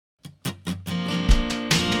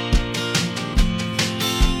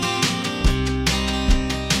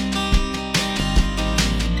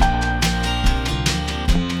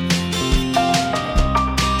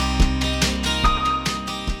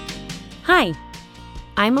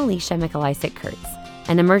I'm Alicia Mikolasik-Kurtz,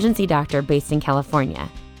 an emergency doctor based in California,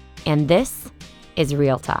 and this is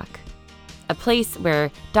Real Talk, a place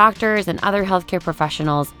where doctors and other healthcare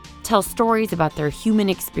professionals tell stories about their human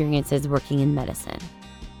experiences working in medicine.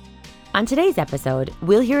 On today's episode,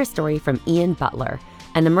 we'll hear a story from Ian Butler,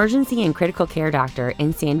 an emergency and critical care doctor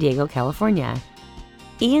in San Diego, California.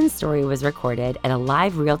 Ian's story was recorded at a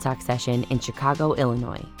live Real Talk session in Chicago,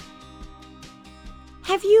 Illinois.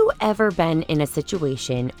 Have you ever been in a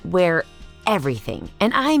situation where everything,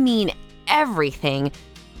 and I mean everything,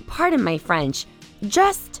 pardon my French,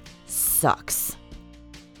 just sucks?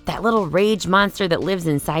 That little rage monster that lives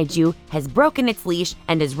inside you has broken its leash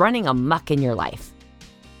and is running amok in your life.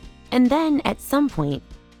 And then at some point,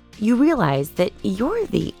 you realize that you're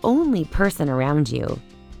the only person around you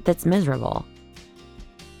that's miserable.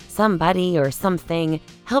 Somebody or something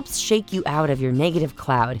helps shake you out of your negative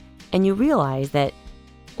cloud, and you realize that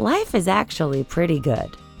life is actually pretty good.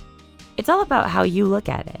 It's all about how you look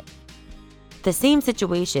at it. The same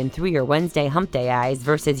situation through your Wednesday hump day eyes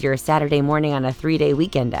versus your Saturday morning on a 3-day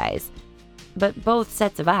weekend eyes. But both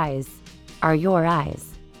sets of eyes are your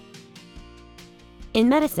eyes. In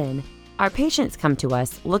medicine, our patients come to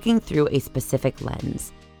us looking through a specific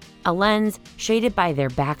lens. A lens shaded by their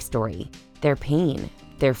backstory, their pain,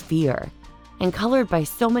 their fear, and colored by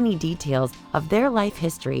so many details of their life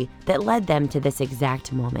history that led them to this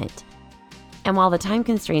exact moment. And while the time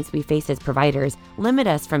constraints we face as providers limit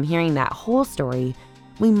us from hearing that whole story,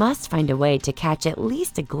 we must find a way to catch at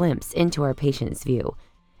least a glimpse into our patient's view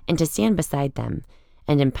and to stand beside them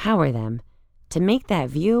and empower them to make that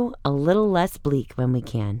view a little less bleak when we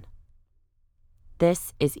can.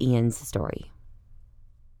 This is Ian's story.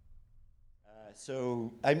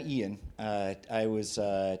 So I'm Ian. I was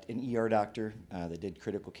an ER doctor that did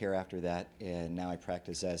critical care after that, and now I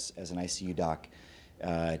practice as an ICU doc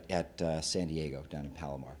at San Diego, down in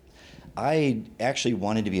Palomar. I actually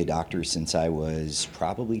wanted to be a doctor since I was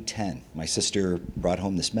probably 10. My sister brought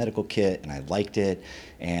home this medical kit, and I liked it,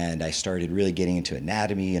 and I started really getting into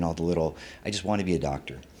anatomy and I just wanted to be a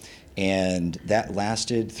doctor. And that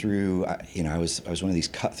lasted through, I was one of these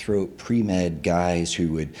cutthroat pre-med guys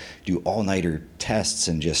who would do all-nighter tests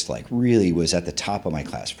and just really was at the top of my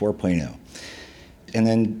class, 4.0. And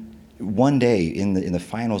then one day in the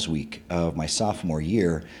finals week of my sophomore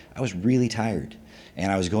year, I was really tired. And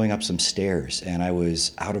I was going up some stairs and I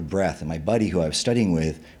was out of breath. And my buddy who I was studying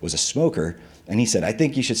with was a smoker. And he said, "I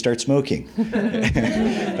think you should start smoking."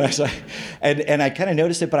 And I was like, and I kind of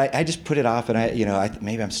noticed it, but I just put it off. And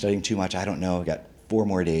maybe I'm studying too much. I don't know. I got 4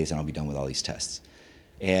 more days and I'll be done with all these tests.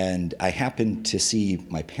 And I happened to see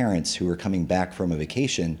my parents who were coming back from a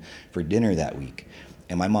vacation for dinner that week.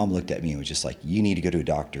 And my mom looked at me and was just like, "You need to go to a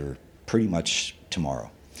doctor pretty much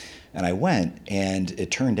tomorrow." And I went, and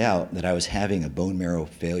it turned out that I was having a bone marrow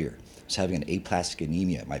failure. I was having an aplastic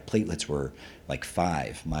anemia. My platelets were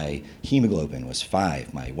 5. My hemoglobin was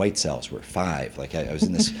 5. My white cells were 5. I was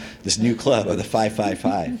in this new club of the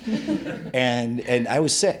 555. And I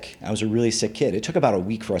was sick. I was a really sick kid. It took about a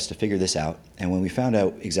week for us to figure this out. And when we found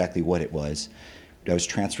out exactly what it was, I was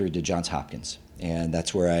transferred to Johns Hopkins. And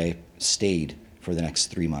that's where I stayed for the next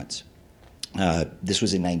 3 months. This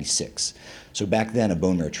was in '96. So back then, a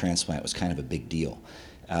bone marrow transplant was kind of a big deal.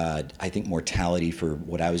 I think mortality for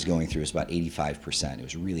what I was going through was about 85%. It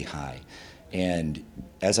was really high. And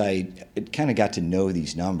as I kind of got to know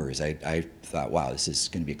these numbers, I thought, wow, this is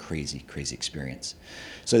going to be a crazy, crazy experience.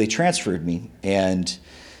 So they transferred me, and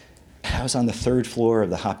I was on the 3rd floor of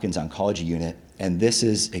the Hopkins Oncology Unit, and this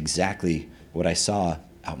is exactly what I saw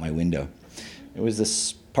out my window. It was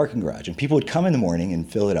this parking garage, and people would come in the morning and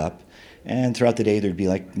fill it up, and throughout the day there'd be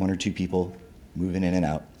 1 or 2 people moving in and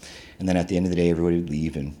out. And then at the end of the day, everybody would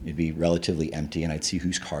leave, and it'd be relatively empty, and I'd see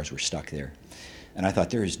whose cars were stuck there. And I thought,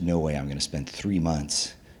 there is no way I'm going to spend 3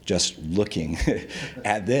 months just looking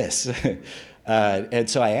at this. And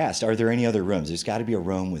so I asked, are there any other rooms? There's got to be a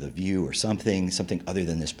room with a view or something other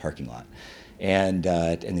than this parking lot. And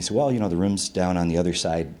they said, well, the rooms down on the other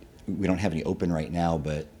side, we don't have any open right now,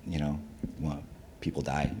 but, people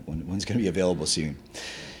die. One's going to be available soon.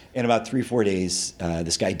 In about 3-4 days,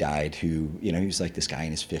 this guy died who, he was this guy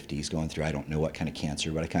in his 50s going through, I don't know what kind of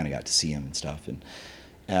cancer, but I kind of got to see him and stuff.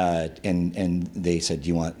 And they said, "Do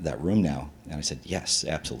you want that room now?" And I said, "Yes,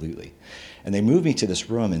 absolutely." And they moved me to this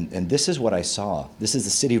room, and this is what I saw. This is the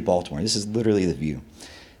city of Baltimore. This is literally the view.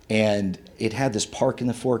 And it had this park in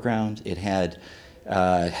the foreground. It had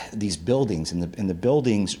these buildings, and the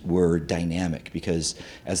buildings were dynamic because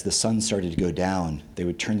as the sun started to go down, they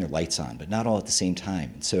would turn their lights on, but not all at the same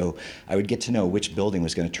time. And so I would get to know which building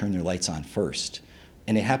was going to turn their lights on first.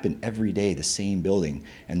 And it happened every day, the same building,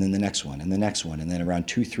 and then the next one, and the next one, and then around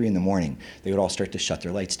 2, 3 in the morning, they would all start to shut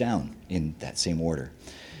their lights down in that same order.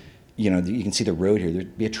 You know, you can see the road here.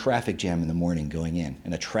 There'd be a traffic jam in the morning going in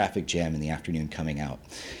and a traffic jam in the afternoon coming out.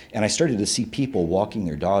 And I started to see people walking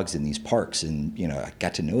their dogs in these parks, and, you know, I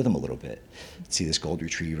got to know them a little bit. I'd see this golden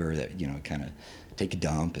retriever that, you know, kind of take a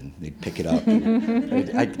dump, and they'd pick it up.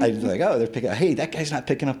 I'd be like, oh, they're picking up, hey, that guy's not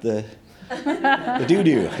picking up the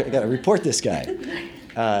doo-doo. I got to report this guy.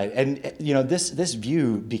 And you know, this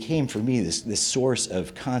view became for me this source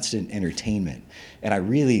of constant entertainment, and I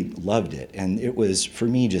really loved it. And it was, for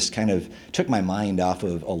me, just kind of took my mind off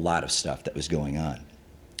of a lot of stuff that was going on,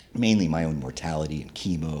 mainly my own mortality and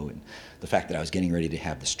chemo and the fact that I was getting ready to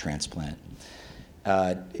have this transplant.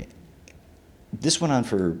 This went on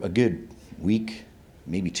for a good week,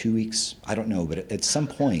 maybe 2 weeks, I don't know, but at some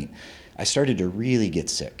point I started to really get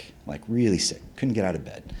sick, like really sick, couldn't get out of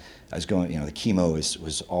bed. I was going, you know, the chemo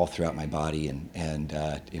was all throughout my body, and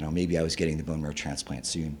you know, maybe I was getting the bone marrow transplant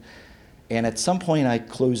soon. And at some point, I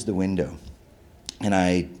closed the window, and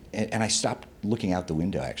I stopped looking out the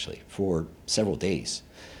window actually for several days.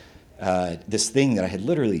 This thing that I had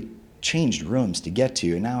literally changed rooms to get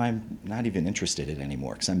to, and now I'm not even interested in it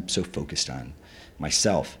anymore because I'm so focused on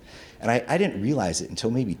myself. And I didn't realize it until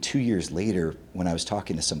maybe 2 years later when I was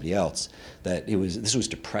talking to somebody else that this was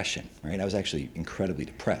depression, right? I was actually incredibly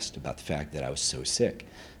depressed about the fact that I was so sick,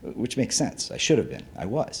 which makes sense. I should have been. I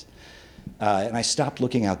was. And I stopped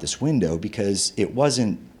looking out this window because it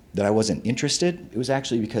wasn't that I wasn't interested. It was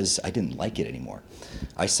actually because I didn't like it anymore.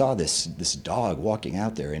 I saw this dog walking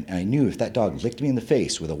out there, and I knew if that dog licked me in the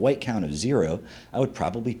face with a white count of 0, I would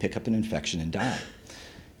probably pick up an infection and die.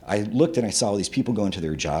 I looked and I saw all these people going to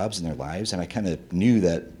their jobs and their lives, and I kind of knew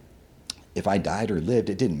that if I died or lived,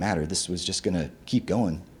 it didn't matter. This was just going to keep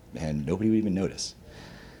going, and nobody would even notice.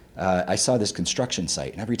 I saw this construction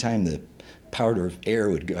site, and every time the powder of air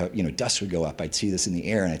would go, you know, dust would go up, I'd see this in the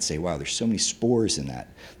air, and I'd say, wow, there's so many spores in that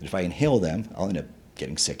if I inhale them, I'll end up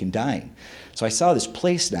getting sick and dying. So I saw this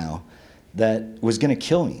place now that was going to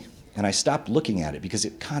kill me. And I stopped looking at it because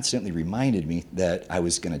it constantly reminded me that I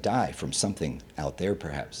was going to die from something out there,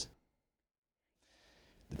 perhaps.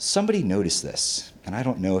 Somebody noticed this, and I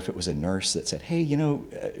don't know if it was a nurse that said, hey, you know,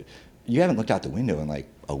 you haven't looked out the window in like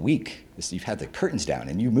a week. You've had the curtains down,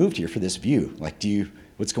 and you moved here for this view. Like,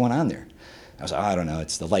 what's going on there? I was like, oh, I don't know.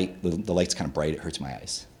 It's the light. The light's kind of bright. It hurts my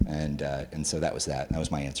eyes. And so that was that. That was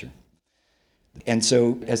my answer. And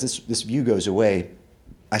so as this view goes away,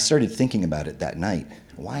 I started thinking about it that night.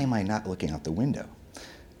 Why am I not looking out the window?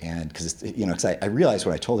 And because, you know, I realized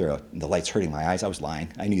when I told her the light's hurting my eyes, I was lying.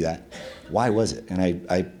 I knew that. Why was it? And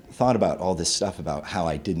I thought about all this stuff about how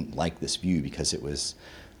I didn't like this view because it was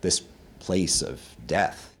this place of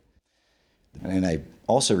death. And I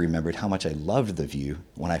also remembered how much I loved the view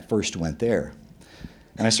when I first went there.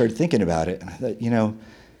 And I started thinking about it, and I thought, you know,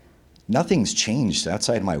 nothing's changed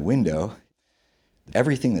outside my window.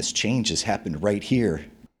 Everything that's changed has happened right here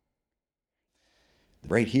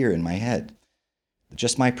in my head.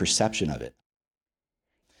 Just my perception of it.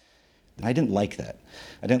 And I didn't like that.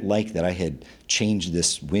 I didn't like that I had changed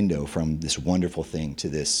this window from this wonderful thing to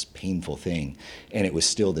this painful thing, and it was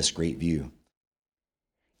still this great view.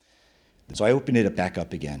 So I opened it back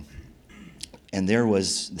up again, and there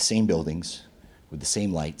was the same buildings with the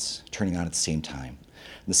same lights turning on at the same time,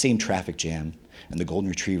 the same traffic jam, and the golden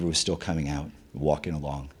retriever was still coming out, walking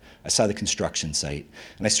along. I saw the construction site,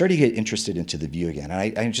 and I started to get interested into the view again.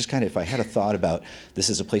 And I just kind of, if I had a thought about this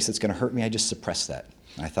is a place that's going to hurt me, I just suppressed that.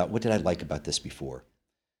 And I thought, what did I like about this before?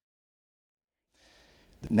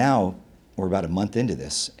 Now, we're about a month into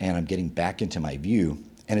this, and I'm getting back into my view,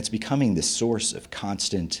 and it's becoming this source of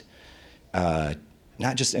constant,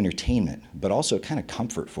 not just entertainment, but also kind of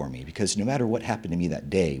comfort for me, because no matter what happened to me that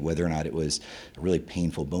day, whether or not it was a really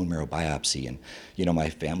painful bone marrow biopsy, and, you know, my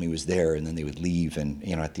family was there, and then they would leave, and,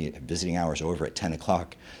 you know, at the visiting hours over at 10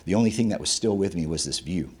 o'clock, the only thing that was still with me was this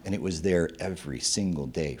view, and it was there every single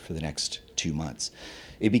day for the next 2 months.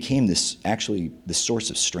 It became this source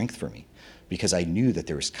of strength for me, because I knew that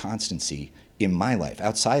there was constancy in my life,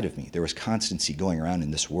 outside of me. There was constancy going around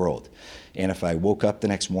in this world. And if I woke up the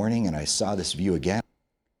next morning and I saw this view again,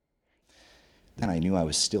 then I knew I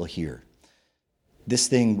was still here. This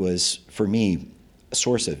thing was, for me, a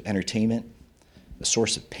source of entertainment, a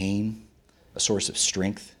source of pain, a source of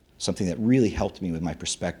strength, something that really helped me with my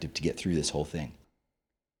perspective to get through this whole thing.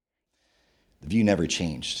 The view never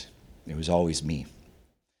changed. It was always me.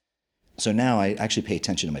 So now I actually pay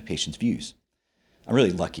attention to my patients' views. I'm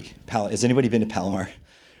really lucky. Has anybody been to Palomar?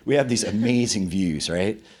 We have these amazing views,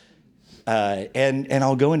 right? And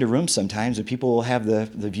I'll go into rooms sometimes and people will have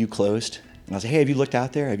the view closed, And I'll say, hey, have you looked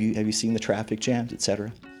out there? Have you seen the traffic jams, et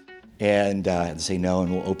cetera? And they say no,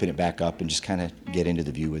 and we'll open it back up and just kind of get into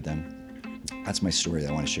the view with them. That's my story that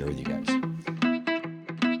I want to share with you guys.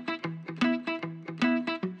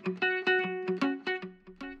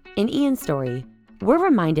 In Ian's story, we're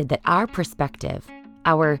reminded that our perspective,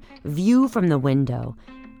 our view from the window,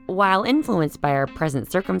 while influenced by our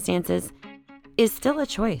present circumstances, is still a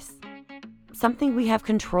choice. Something we have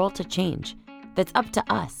control to change, that's up to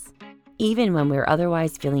us, even when we're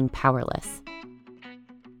otherwise feeling powerless.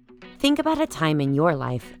 Think about a time in your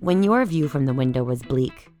life when your view from the window was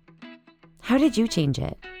bleak. How did you change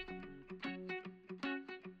it?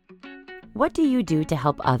 What do you do to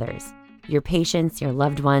help others, your patients, your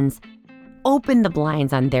loved ones, open the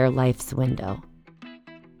blinds on their life's window?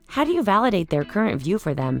 How do you validate their current view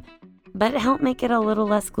for them, but help make it a little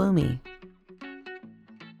less gloomy?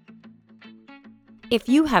 If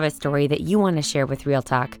you have a story that you want to share with Real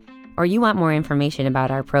Talk, or you want more information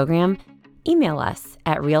about our program, email us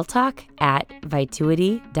at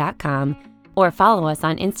realtalk@vituity.com or follow us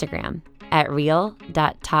on Instagram at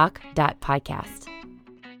real.talk.podcast.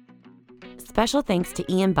 Special thanks to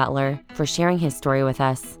Ian Butler for sharing his story with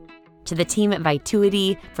us, to the team at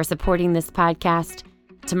Vituity for supporting this podcast,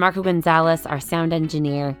 to Marco Gonzalez, our sound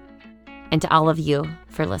engineer, and to all of you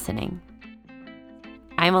for listening.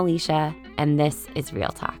 I'm Alicia, and this is Real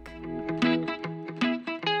Talk.